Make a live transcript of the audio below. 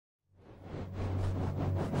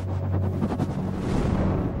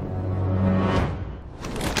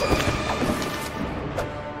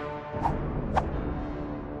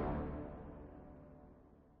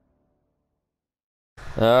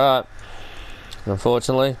Alright.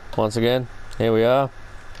 Unfortunately, once again, here we are.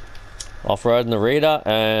 Off-roading the Reader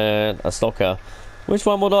and a stock car. Which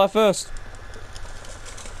one will die first?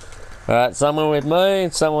 Alright, someone with me,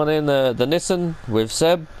 someone in the Nissan with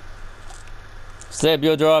Seb. Seb,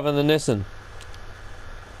 you're driving the Nissan.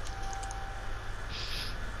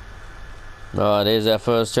 Alright, here's our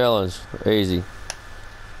first challenge. Easy.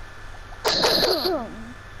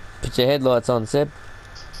 Put your headlights on, Seb.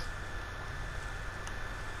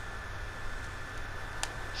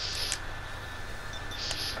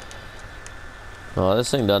 Oh,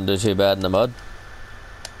 this thing doesn't do too bad in the mud.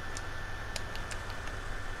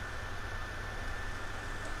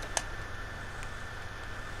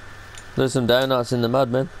 Do some donuts in the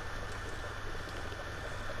mud, man.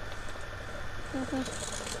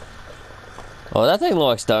 Oh, that thing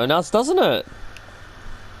likes donuts, doesn't it?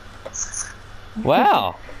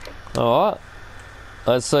 Wow. Alright.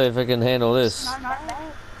 Let's see if it can handle this.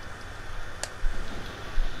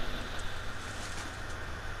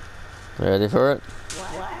 Ready for it?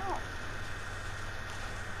 Wow.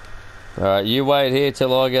 Alright, you wait here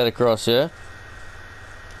till I get across, yeah?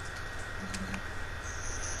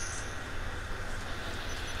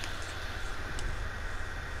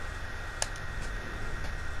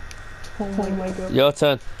 Oh my god. Your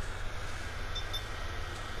turn.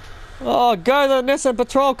 Oh, go the Nissan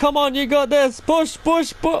Patrol. Come on, you got this. Push,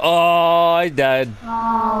 push, push. Oh, he died.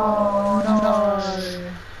 Oh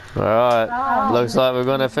no. Alright. Oh. Looks like we're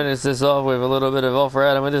going to finish this off with a little bit of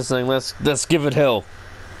off-roading with this thing. Let's give it hell.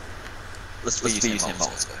 Let's use him.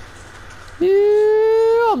 Let's go.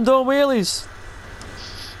 Yeah, I'm doing wheelies.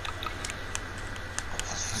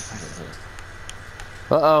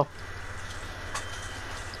 Uh-oh.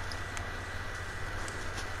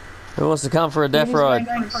 Who wants to come for a death ride?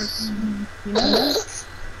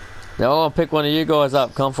 Yeah, I'll pick one of you guys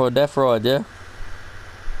up. Come for a death ride, yeah?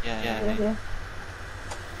 Yeah.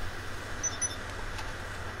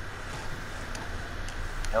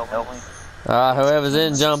 Help me. Alright, whoever's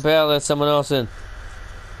in, jump out. Let someone else in.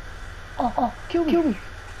 Oh, kill me.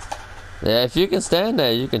 Yeah, if you can stand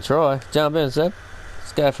there, you can try. Jump in, Seb.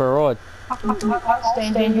 Let's go for a ride.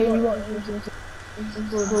 Stand here.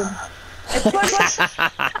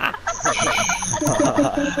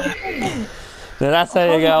 Now that's how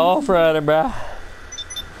you go off-roading, bro.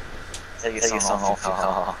 Take it off your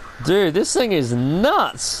car. Dude, this thing is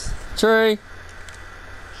nuts. Tree.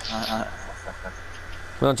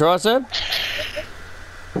 You want to try, Seb?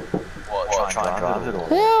 What? Try and drive it or?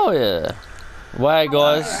 Hell yeah. Wait,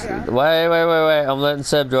 guys. Wait. I'm letting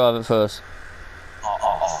Seb drive it first.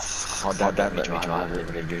 Oh, don't let me drive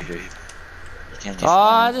it.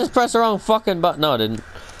 I just pressed the wrong fucking button. No, I didn't.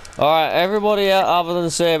 Alright, everybody out other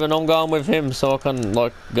than Seb, and I'm going with him so I can,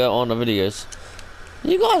 like, go on the videos.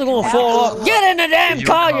 You guys are gonna fall off. Get in the damn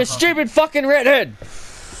car, you stupid fucking redhead!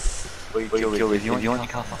 Woo!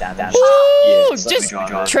 Just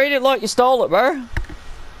treat it like you stole it, bro.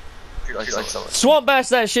 Swamp bash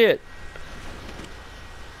that shit.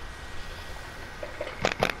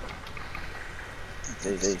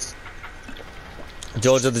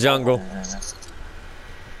 George of the Jungle.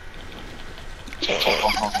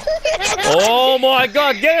 Oh my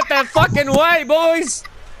god, get it that fucking way, boys!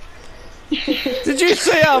 Did you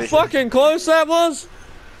see how fucking close that was?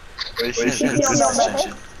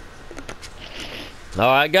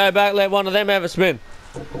 Alright, go back, let one of them have a spin.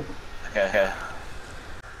 Okay.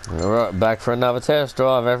 Alright, back for another test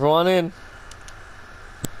drive. Everyone in.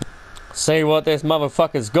 See what this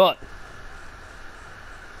motherfucker's got.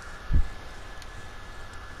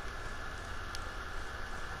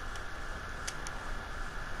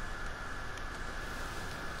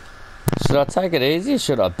 Should I take it easy or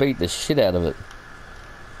should I beat the shit out of it?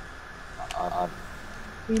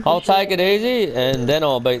 I'll take it easy and then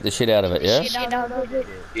I'll beat the shit out of it, yeah?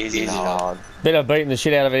 Easy hard. Bit of beating the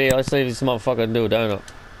shit out of it here. Let's see if this motherfucker can do a donut.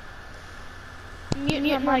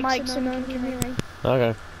 Mute my mic so no one can hear me.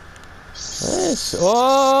 Okay. Yes.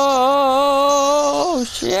 Oh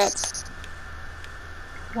shit!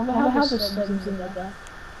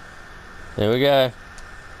 Here we go.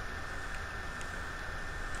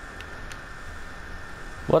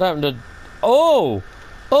 What happened to... Oh!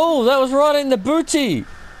 Oh, that was right in the booty!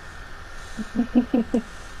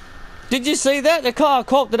 Did you see that? The car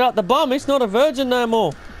cocked it up the bum. It's not a virgin no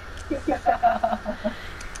more.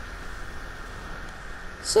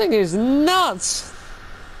 This thing is nuts!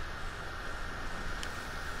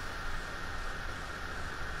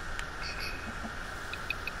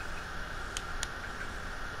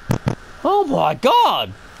 Oh my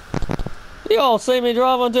god! You all see me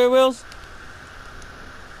drive on two wheels?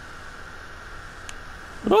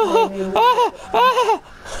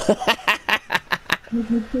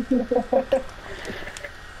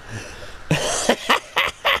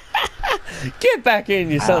 Get back in,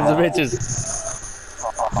 you sons of bitches.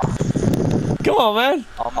 Come on, man.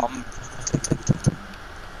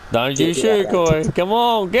 Don't you shoot, Corey. Come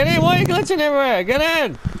on, get in. Why are you glitching everywhere? Get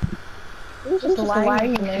in. It's just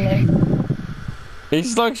lying in there.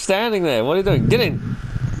 He's like standing there. What are you doing? Get in.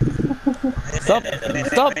 Stop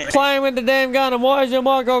playing with the damn gun. And why is your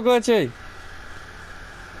mic all glitchy?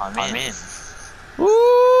 I'm in.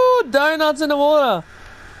 Woo! Donuts in the water.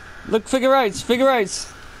 Look, figure eights. Figure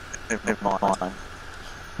eights.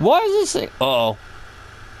 Why is this thing? Uh oh.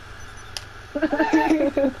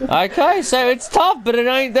 Okay, so it's tough, but it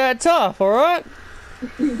ain't that tough, alright?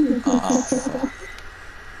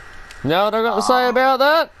 Know what I got to say about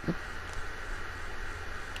that?